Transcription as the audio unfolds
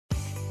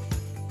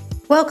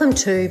Welcome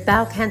to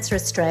Bowel Cancer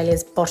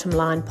Australia's Bottom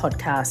Line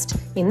podcast.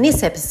 In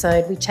this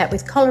episode, we chat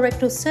with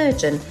colorectal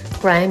surgeon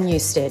Graham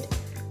Newstead.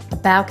 A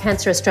Bowel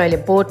Cancer Australia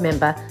board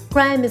member,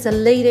 Graham is a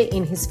leader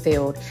in his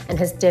field and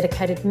has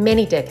dedicated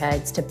many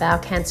decades to bowel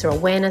cancer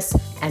awareness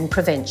and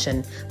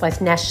prevention,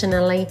 both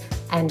nationally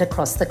and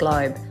across the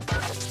globe.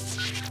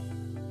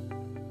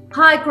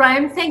 Hi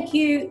Graham, thank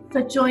you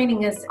for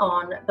joining us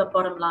on the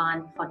Bottom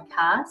Line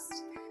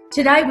podcast.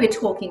 Today we're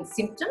talking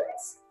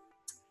symptoms.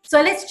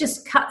 So let's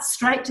just cut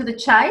straight to the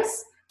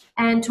chase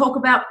and talk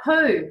about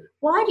poo.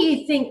 Why do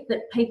you think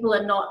that people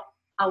are not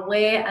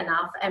aware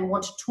enough and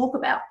want to talk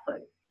about poo?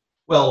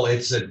 Well,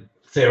 it's a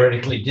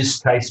theoretically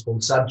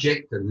distasteful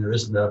subject, and there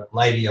isn't a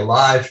lady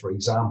alive, for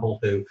example,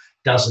 who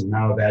doesn't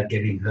know about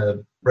getting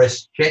her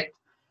breast checked.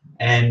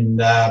 And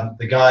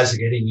the guys are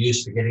getting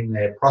used to getting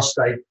their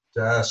prostate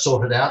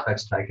sorted out.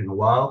 That's taken a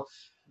while.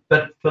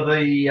 But for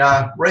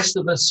the rest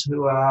of us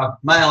who are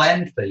male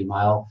and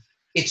female,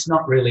 it's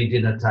not really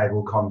dinner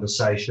table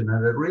conversation,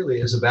 and it really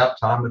is about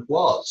time it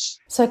was.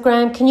 So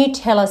Graham, can you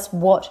tell us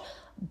what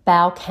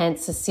bowel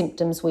cancer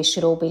symptoms we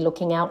should all be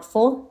looking out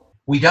for?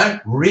 We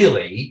don't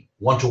really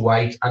want to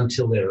wait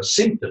until there are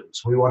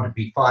symptoms. We want to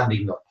be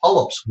finding the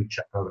polyps, which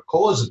are the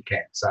cause of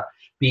cancer,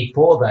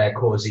 before they are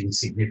causing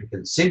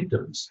significant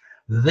symptoms.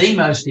 The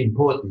most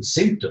important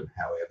symptom,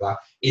 however,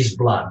 is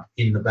blood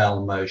in the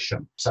bowel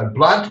motion. So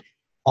blood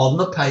on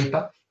the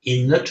paper,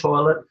 in the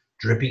toilet,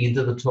 dripping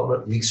into the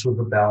toilet, mixed with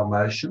the bowel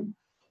motion.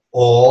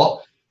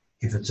 Or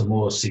if it's a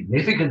more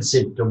significant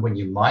symptom, when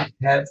you might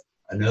have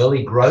an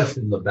early growth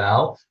in the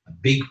bowel, a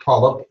big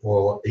polyp,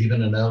 or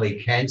even an early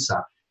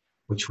cancer,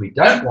 which we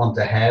don't want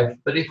to have.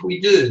 But if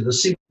we do, the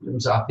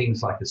symptoms are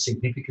things like a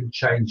significant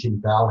change in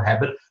bowel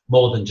habit,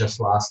 more than just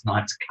last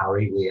night's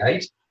curry we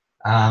ate,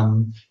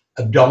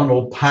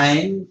 abdominal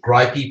pain,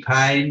 gripey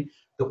pain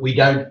that we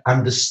don't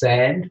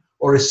understand,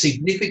 or a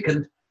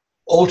significant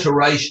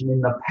alteration in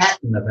the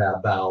pattern of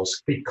our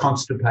bowels, a bit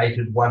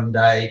constipated one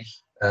day,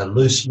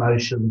 loose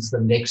motions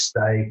the next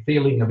day,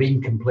 feeling of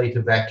incomplete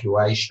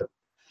evacuation.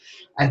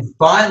 And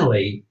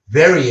finally,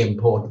 very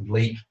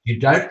importantly, you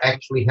don't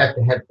actually have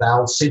to have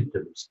bowel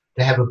symptoms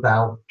to have a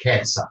bowel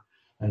cancer.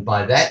 And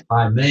by that,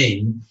 I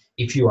mean,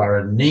 if you are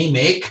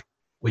anemic,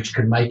 which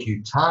can make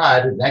you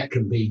tired, and that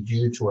can be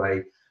due to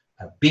a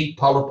big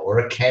polyp or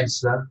a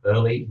cancer,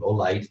 early or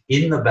late,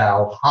 in the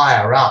bowel,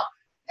 higher up,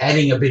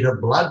 adding a bit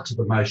of blood to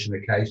the motion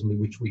occasionally,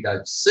 which we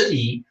don't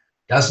see,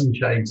 doesn't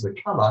change the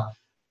colour,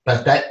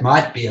 but that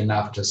might be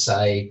enough to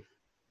say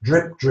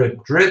drip,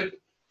 drip, drip,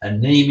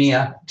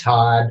 anemia,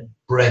 tired,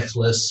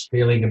 breathless,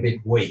 feeling a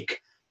bit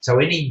weak. So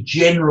any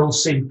general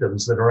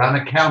symptoms that are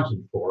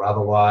unaccounted for,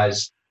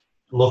 otherwise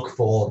look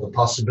for the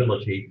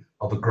possibility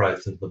of a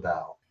growth of the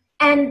bowel.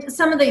 And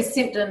some of these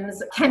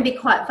symptoms can be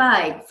quite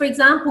vague. For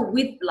example,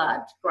 with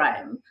blood,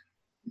 Graham,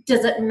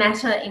 does it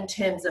matter in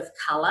terms of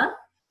colour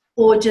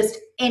or just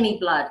any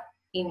blood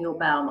in your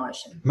bowel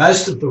motion?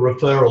 Most of the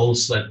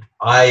referrals that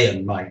I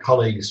and my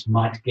colleagues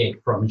might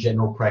get from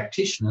general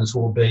practitioners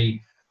will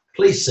be,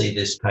 please see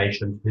this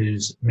patient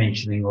who's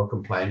mentioning or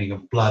complaining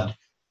of blood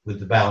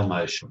with the bowel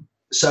motion.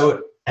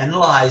 So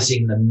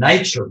analysing the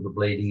nature of the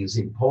bleeding is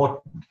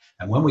important.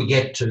 And when we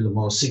get to the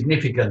more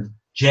significant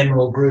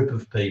general group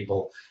of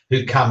people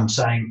who come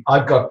saying,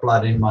 I've got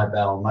blood in my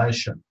bowel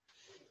motion,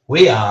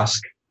 we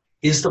ask,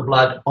 is the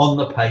blood on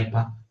the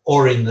paper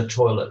or in the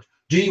toilet?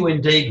 Do you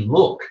indeed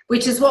look?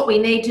 Which is what we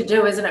need to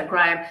do, isn't it,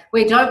 Graham?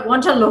 We don't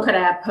want to look at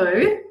our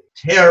poo.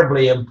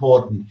 Terribly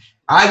important.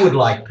 I would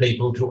like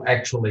people to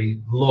actually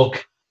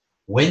look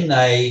when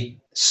they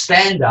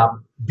stand up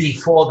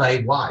before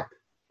they wipe.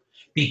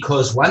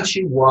 Because once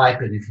you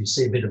wipe, and if you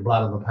see a bit of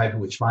blood on the paper,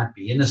 which might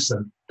be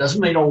innocent,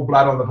 doesn't mean all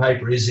blood on the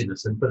paper is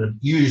innocent, but it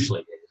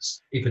usually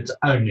is if it's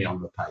only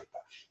on the paper.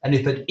 And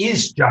if it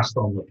is just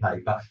on the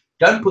paper,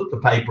 don't put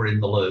the paper in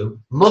the loo,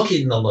 look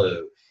in the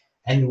loo.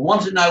 And you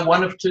want to know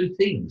one of two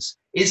things.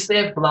 Is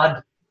there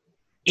blood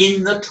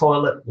in the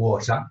toilet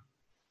water?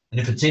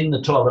 And if it's in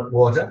the toilet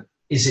water,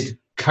 is it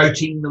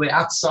coating the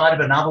outside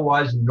of an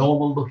otherwise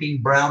normal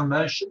looking brown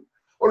motion?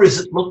 Or does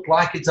it look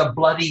like it's a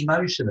bloody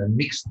motion and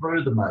mixed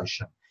through the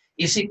motion?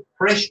 Is it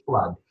fresh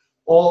blood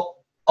or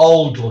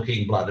old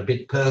looking blood, a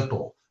bit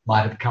purple,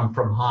 might have come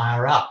from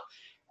higher up?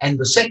 And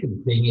the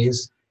second thing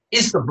is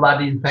the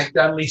blood in fact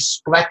only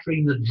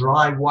splattering the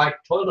dry white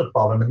toilet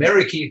bowl? In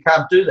America, you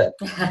can't do that.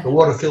 The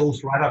water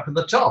fills right up to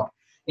the top.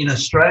 In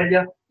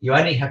Australia, you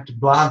only have to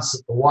glance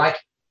at the white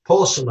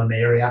porcelain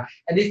area,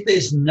 and if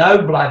there's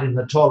no blood in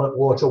the toilet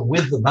water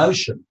with the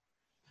motion,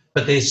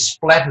 but there's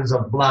splatters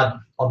of blood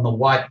on the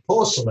white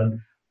porcelain,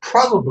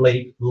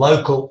 probably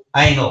local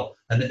anal,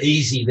 and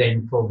easy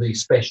then for the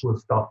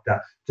specialist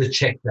doctor to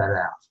check that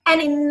out.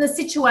 And in the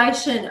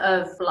situation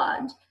of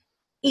blood,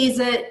 is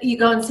it you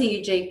go and see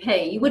your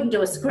GP? You wouldn't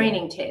do a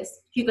screening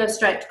test. You go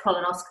straight to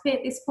colonoscopy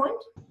at this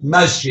point?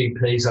 Most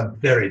GPs are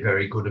very,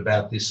 very good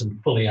about this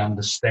and fully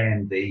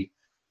understand the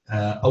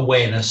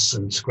awareness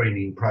and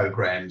screening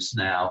programs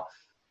now.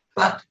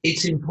 But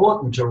it's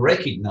important to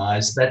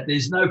recognise that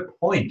there's no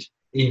point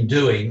in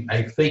doing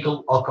a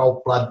fecal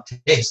occult blood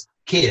test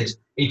kit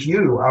if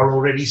you are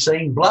already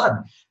seeing blood.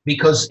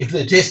 Because if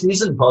the test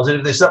isn't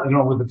positive, there's something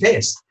wrong with the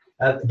test.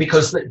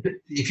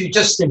 If you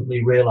just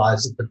simply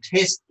realise that the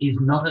test is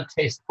not a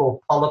test for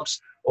polyps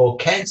or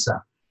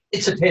cancer,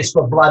 it's a test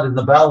for blood in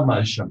the bowel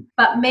motion.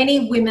 But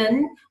many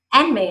women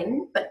and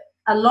men, but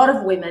a lot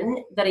of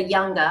women that are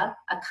younger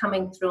are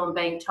coming through and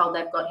being told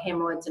they've got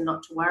hemorrhoids and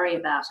not to worry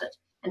about it,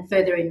 and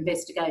further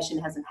investigation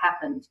hasn't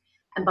happened.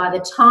 And by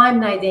the time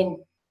they then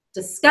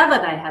discover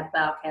they have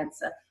bowel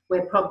cancer,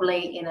 we're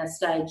probably in a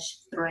stage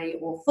 3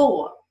 or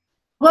 4.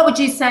 What would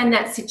you say in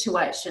that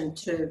situation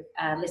to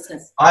our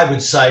listeners? I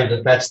would say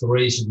that that's the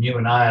reason you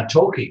and I are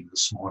talking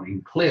this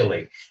morning,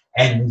 clearly.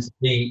 And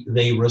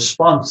the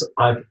response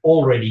I've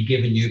already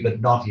given you,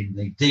 but not in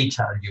the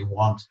detail you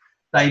want,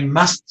 they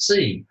must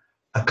see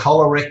a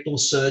colorectal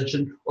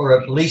surgeon, or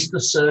at least a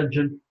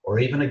surgeon, or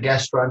even a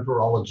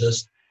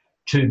gastroenterologist,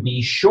 to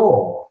be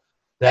sure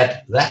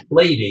that that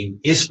bleeding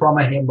is from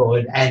a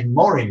hemorrhoid, and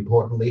more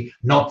importantly,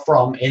 not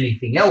from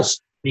anything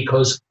else,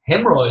 because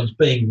hemorrhoids,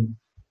 being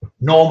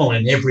normal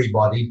in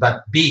everybody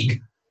but big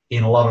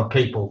in a lot of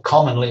people,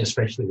 commonly,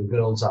 especially the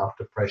girls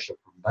after pressure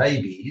from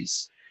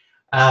babies,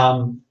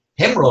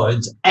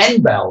 hemorrhoids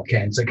and bowel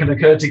cancer can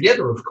occur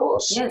together, of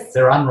course. Yes.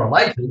 They're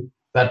unrelated,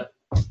 but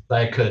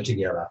they occur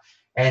together.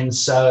 And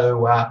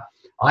so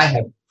I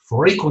have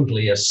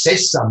frequently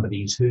assessed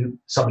somebody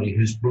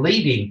whose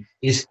bleeding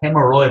is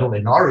hemorrhoidal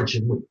in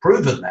origin. We've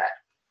proven that,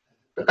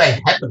 but they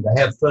happen to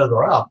have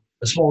further up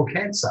a small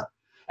cancer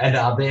and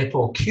are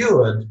therefore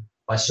cured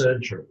by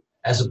surgery,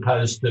 as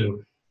opposed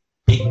to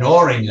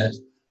ignoring it.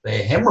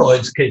 Their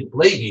hemorrhoids keep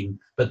bleeding,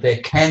 but their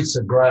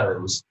cancer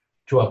grows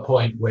to a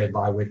point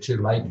whereby we're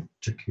too late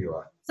to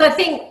cure. So I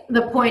think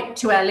the point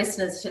to our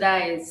listeners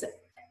today is,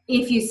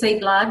 if you see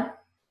blood,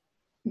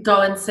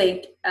 go and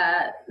seek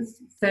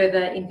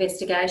further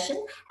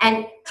investigation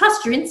and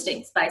trust your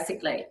instincts,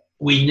 basically.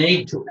 We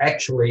need to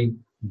actually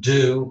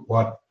do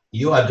what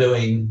you are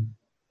doing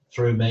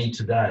through me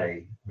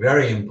today,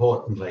 very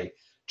importantly,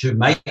 to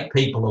make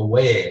people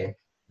aware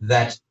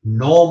that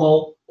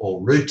normal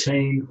or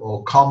routine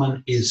or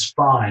common is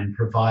fine,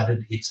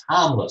 provided it's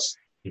harmless.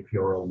 If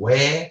you're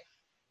aware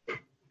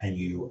and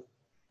you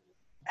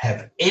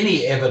have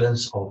any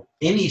evidence of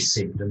any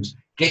symptoms,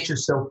 get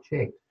yourself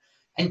checked.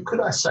 And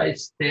could I say,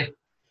 Steph,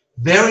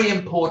 very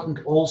important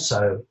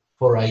also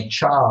for a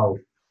child,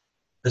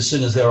 as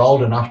soon as they're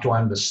old enough to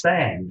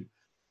understand,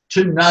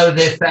 to know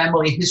their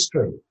family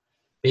history.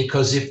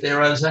 Because if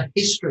there is a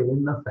history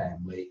in the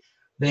family,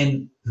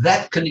 then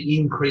that can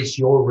increase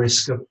your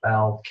risk of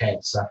bowel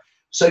cancer.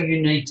 So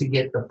you need to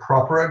get the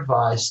proper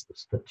advice, the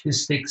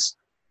statistics,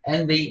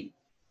 and the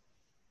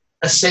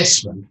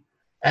assessment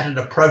at an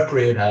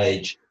appropriate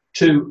age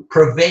to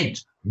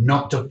prevent,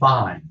 not to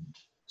find.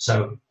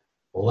 So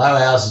although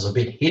ours is a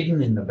bit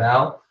hidden in the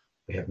bowel,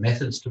 we have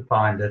methods to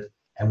find it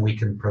and we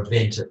can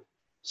prevent it.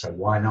 So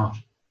why not?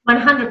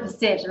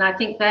 100%. And I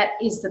think that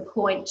is the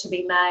point to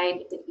be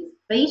made. It is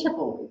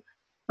beatable,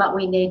 but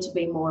we need to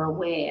be more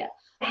aware.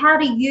 How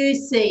do you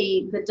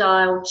see the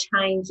dial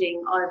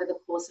changing over the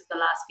course of the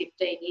last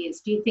 15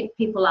 years? Do you think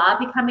people are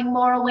becoming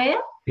more aware?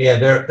 Yeah,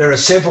 there are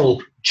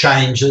several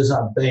changes.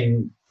 I've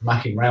been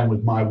mucking around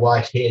with my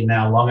white hair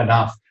now long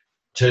enough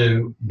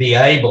to be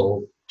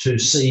able to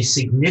see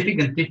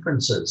significant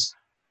differences.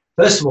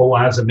 First of all,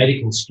 when I was a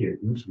medical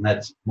student, and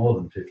that's more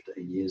than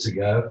 15 years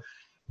ago,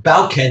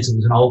 bowel cancer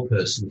was an old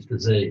person's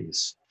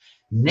disease.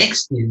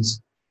 Next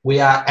is we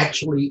are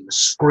actually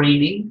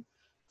screening,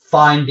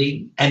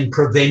 finding and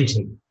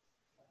preventing.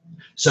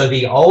 So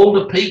the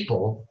older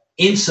people,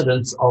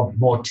 incidence of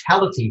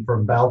mortality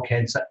from bowel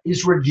cancer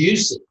is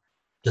reducing,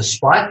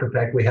 despite the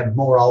fact we have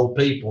more old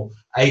people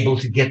able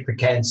to get the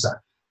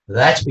cancer.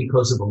 That's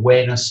because of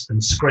awareness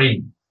and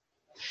screening.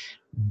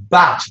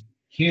 But,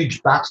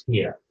 huge but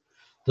here,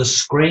 the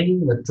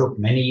screening that took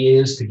many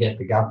years to get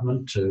the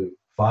government to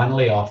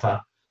finally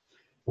offer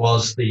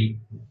was the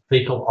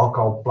fecal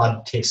occult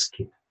blood test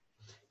kit.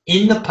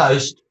 In the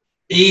post,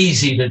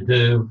 easy to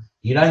do.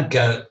 You don't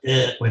go,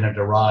 when it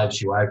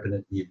arrives, you open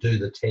it, you do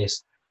the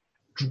test,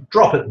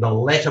 drop it in the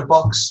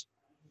letterbox,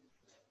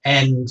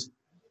 and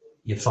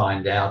you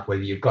find out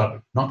whether you've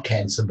got not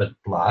cancer but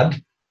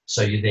blood,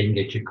 so you then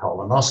get your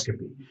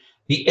colonoscopy.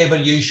 The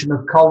evolution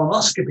of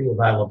colonoscopy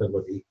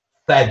availability,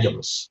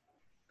 fabulous.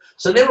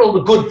 So they're all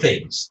the good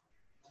things.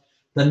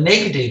 The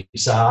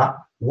negatives are,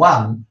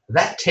 one,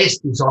 that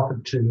test is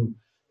offered to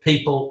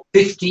people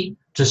 50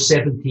 to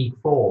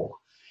 74.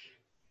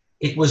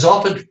 It was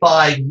offered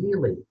 5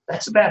 yearly.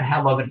 That's about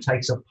how long it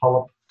takes a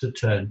polyp to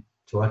turn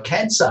to a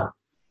cancer.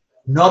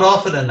 Not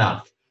often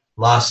enough.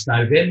 Last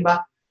November,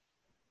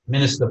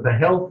 Minister for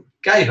Health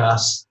gave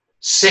us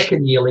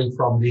second yearly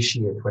from this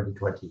year,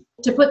 2020.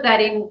 To put that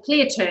in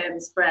clear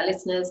terms for our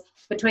listeners,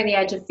 between the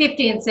age of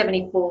 50 and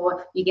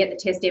 74, you get the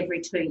test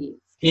every 2 years.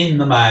 In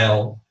the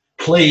mail.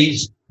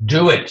 Please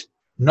do it.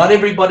 Not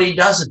everybody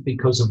does it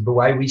because of the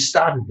way we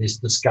started this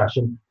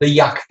discussion, the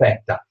yuck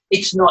factor.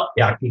 It's not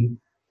yucky.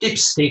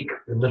 Dipstick,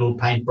 a little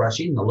paintbrush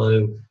in the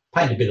loo,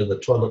 paint a bit of the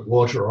toilet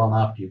water on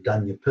after you've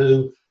done your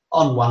poo,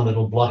 on one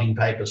little blotting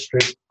paper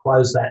strip,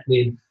 close that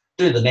lid,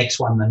 do the next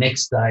one the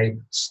next day,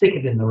 stick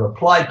it in the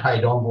reply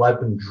paid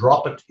envelope and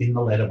drop it in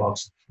the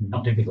letterbox.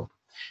 Not difficult.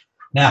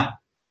 Now,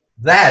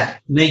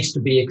 that needs to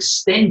be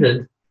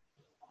extended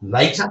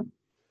later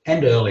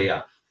and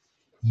earlier,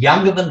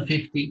 younger than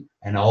 50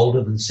 and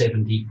older than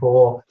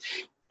 74.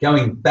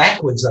 Going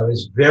backwards, though,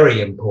 is very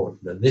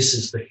important, and this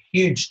is the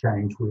huge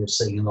change we have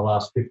seen in the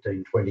last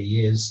 15, 20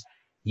 years.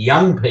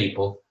 Young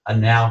people are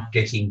now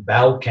getting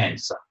bowel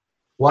cancer.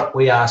 What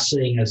we are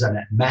seeing as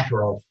a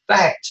matter of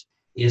fact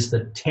is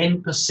that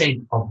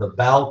 10% of the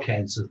bowel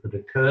cancers that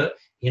occur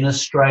in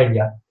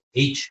Australia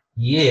each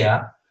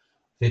year,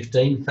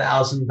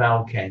 15,000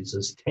 bowel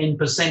cancers,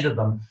 10% of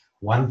them,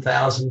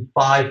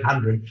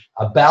 1,500,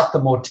 about the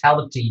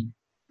mortality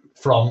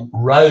from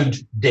road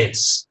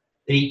deaths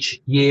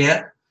each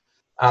year,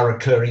 are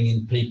occurring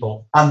in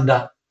people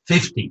under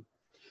 50.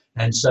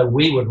 And so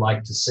we would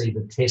like to see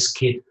the test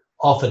kit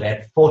offered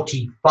at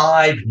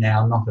 45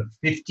 now, not at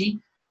 50,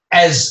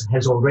 as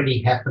has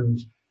already happened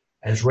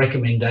as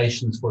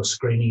recommendations for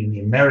screening in the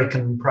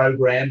American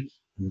program.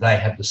 They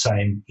have the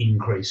same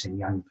increase in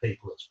young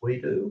people as we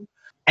do.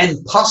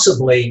 And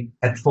possibly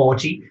at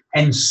 40,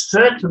 and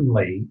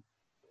certainly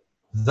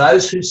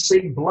those who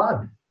see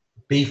blood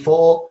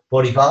before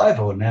 45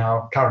 or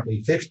now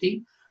currently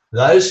 50,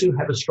 those who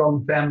have a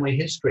strong family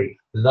history,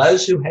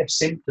 those who have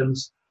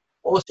symptoms,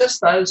 or just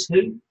those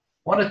who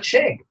want to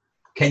check,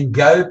 can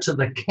go to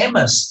the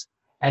chemist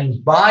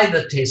and buy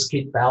the test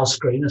kit Bowel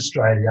Screen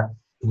Australia,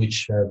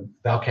 which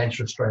Bowel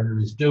Cancer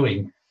Australia is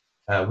doing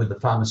with the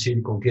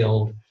Pharmaceutical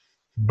Guild.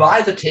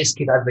 Buy the test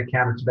kit over the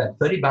counter. It's about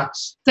 $30.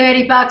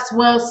 $30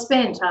 well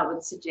spent, I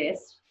would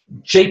suggest.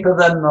 Cheaper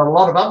than a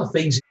lot of other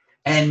things.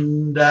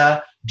 And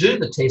do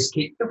the test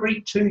kit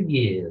every 2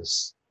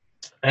 years.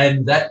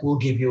 And that will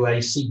give you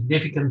a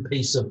significant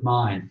peace of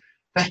mind.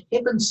 For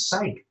heaven's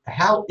sake,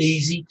 how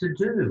easy to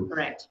do.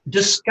 Correct.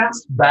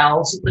 Discuss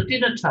bowels at the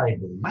dinner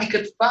table. Make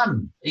it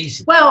fun,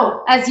 easy.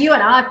 Well, as you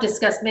and I have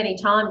discussed many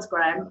times,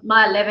 Graham,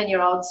 my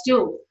 11-year-old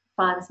still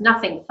finds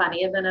nothing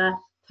funnier than a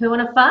poo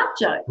and a fart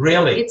joke.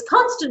 Really? It's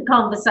constant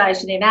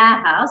conversation in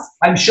our house.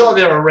 I'm sure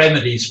there are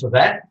remedies for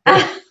that.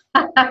 On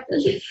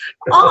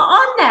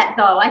that,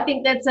 though, I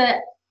think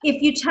if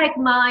you take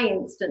my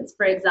instance,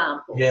 for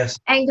example, yes.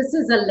 Angus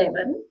is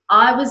 11.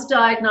 I was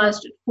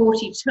diagnosed at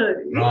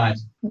 42 right.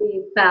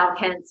 with bowel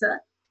cancer.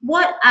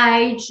 What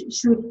age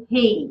should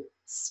he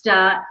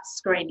start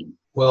screening?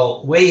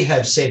 Well, we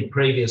have said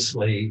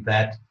previously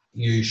that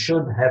you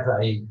should have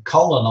a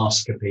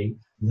colonoscopy,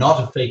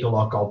 not a fecal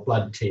occult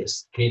blood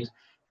test kit,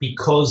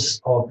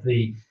 because of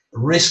the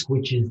risk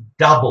which is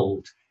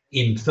doubled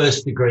in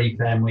first-degree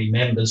family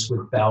members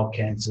with bowel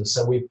cancer.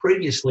 So we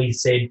previously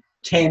said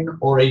 10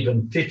 or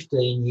even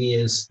 15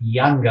 years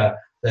younger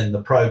than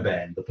the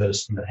proband, the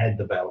person that had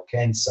the bowel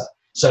cancer.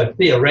 So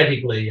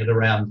theoretically, at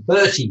around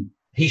 30,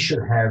 he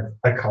should have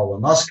a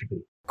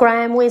colonoscopy.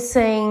 Graham, we're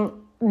seeing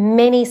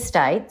many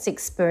states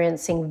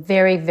experiencing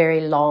very,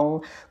 very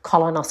long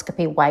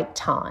colonoscopy wait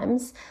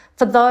times.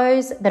 For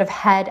those that have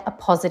had a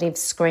positive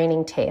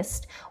screening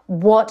test,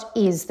 what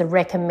is the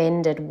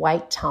recommended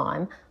wait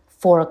time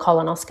for a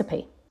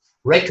colonoscopy?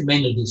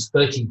 Recommended is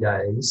 30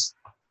 days,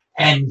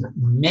 and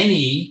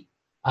many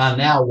are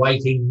now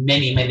waiting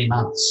many, many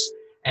months.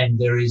 And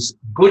there is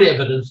good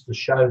evidence to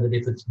show that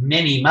if it's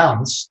many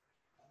months,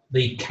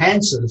 the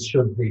cancers,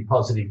 should the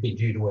positive be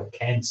due to a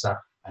cancer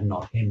and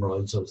not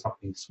hemorrhoids or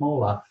something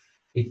smaller,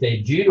 if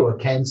they're due to a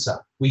cancer,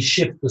 we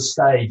shift the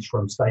stage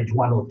from stage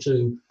 1 or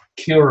 2,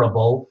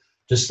 curable,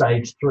 to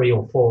stage 3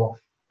 or 4,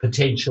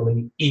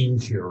 potentially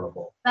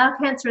incurable. Bowel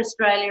Cancer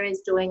Australia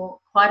is doing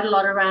quite a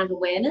lot around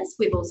awareness.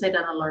 We've also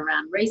done a lot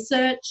around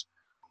research.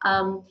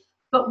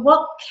 But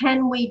what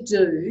can we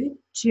do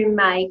to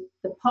make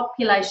the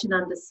population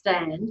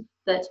understand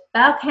that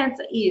bowel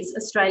cancer is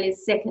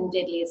Australia's second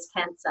deadliest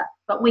cancer,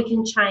 but we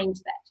can change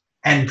that?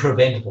 And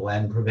preventable,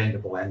 and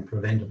preventable, and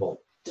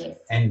preventable. Yes.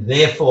 And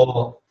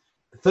therefore,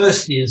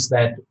 first is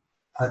that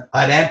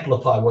I'd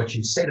amplify what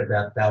you said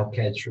about Bowel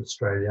Cancer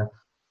Australia.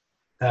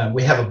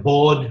 We have a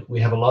board, we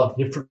have a lot of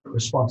different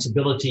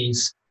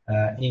responsibilities,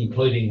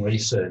 including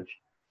research.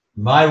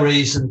 My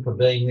reason for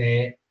being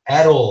there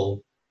at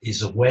all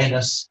is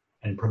awareness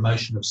and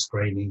promotion of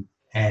screening.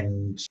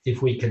 And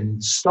if we can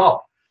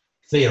stop,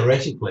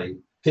 theoretically,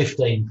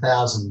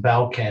 15,000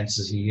 bowel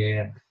cancers a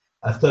year,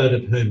 a third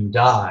of whom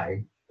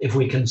die, if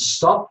we can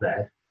stop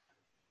that,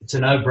 it's a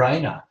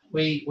no-brainer.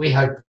 We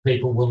hope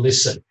people will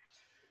listen.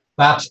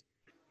 But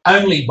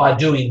only by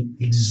doing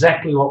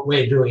exactly what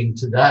we're doing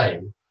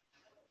today,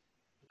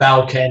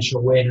 Bowel Cancer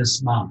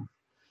Awareness Month,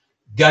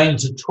 going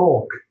to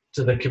talk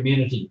to the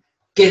community,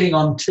 getting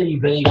on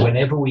TV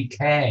whenever we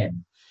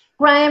can.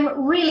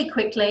 Graham, really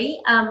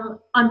quickly,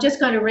 I'm just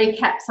going to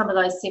recap some of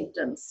those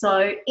symptoms.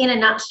 So in a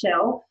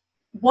nutshell,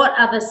 what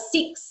are the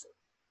 6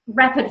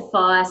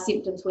 rapid-fire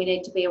symptoms we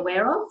need to be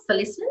aware of for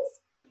listeners?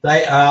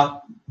 They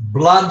are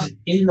blood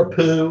in the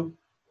poo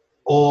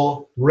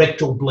or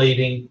rectal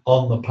bleeding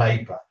on the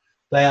paper.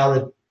 They are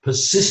a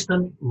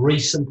persistent,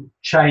 recent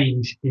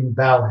change in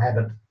bowel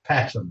habit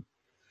pattern.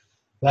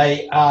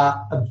 They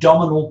are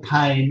abdominal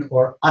pain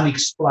or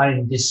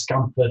unexplained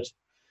discomfort,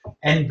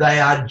 and they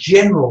are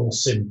general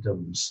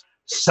symptoms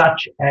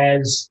such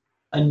as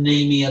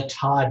anemia,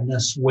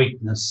 tiredness,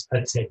 weakness,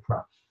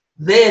 etc.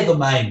 They're the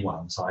main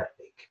ones, I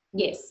think.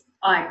 Yes,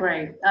 I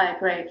agree.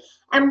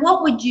 And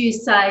what would you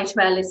say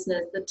to our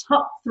listeners, the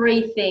top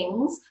 3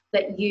 things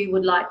that you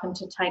would like them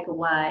to take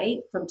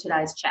away from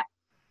today's chat?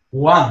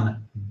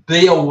 1,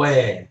 be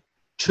aware.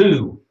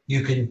 2,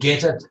 you can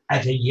get it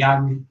at a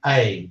young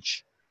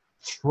age.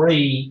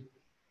 3,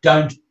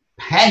 don't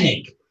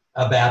panic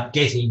about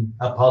getting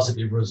a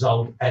positive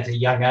result at a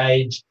young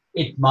age.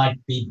 It might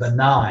be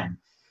benign.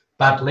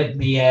 But let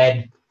me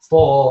add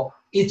 4,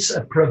 it's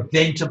a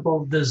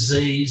preventable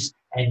disease,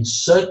 and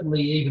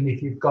certainly even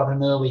if you've got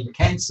an early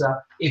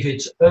cancer, if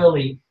it's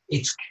early,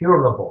 it's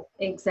curable.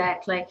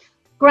 Exactly.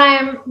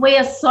 Graham, we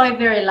are so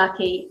very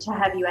lucky to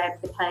have you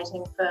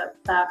advocating for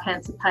bowel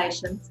cancer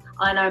patients.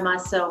 I know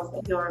myself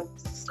you're a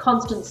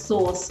constant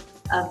source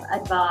of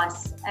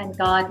advice and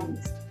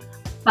guidance.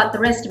 But the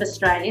rest of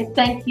Australia,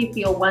 thank you for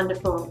your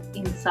wonderful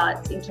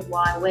insights into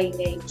why we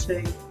need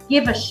to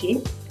give a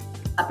shit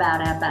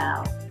about our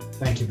bowel.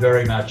 Thank you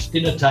very much.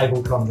 Dinner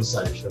table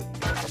conversation.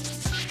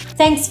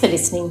 Thanks for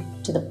listening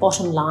to the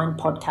Bottom Line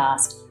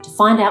podcast. To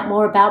find out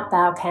more about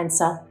bowel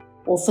cancer,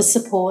 or for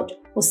support,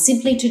 or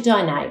simply to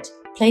donate,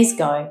 please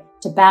go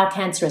to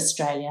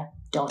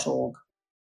bowelcanceraustralia.org.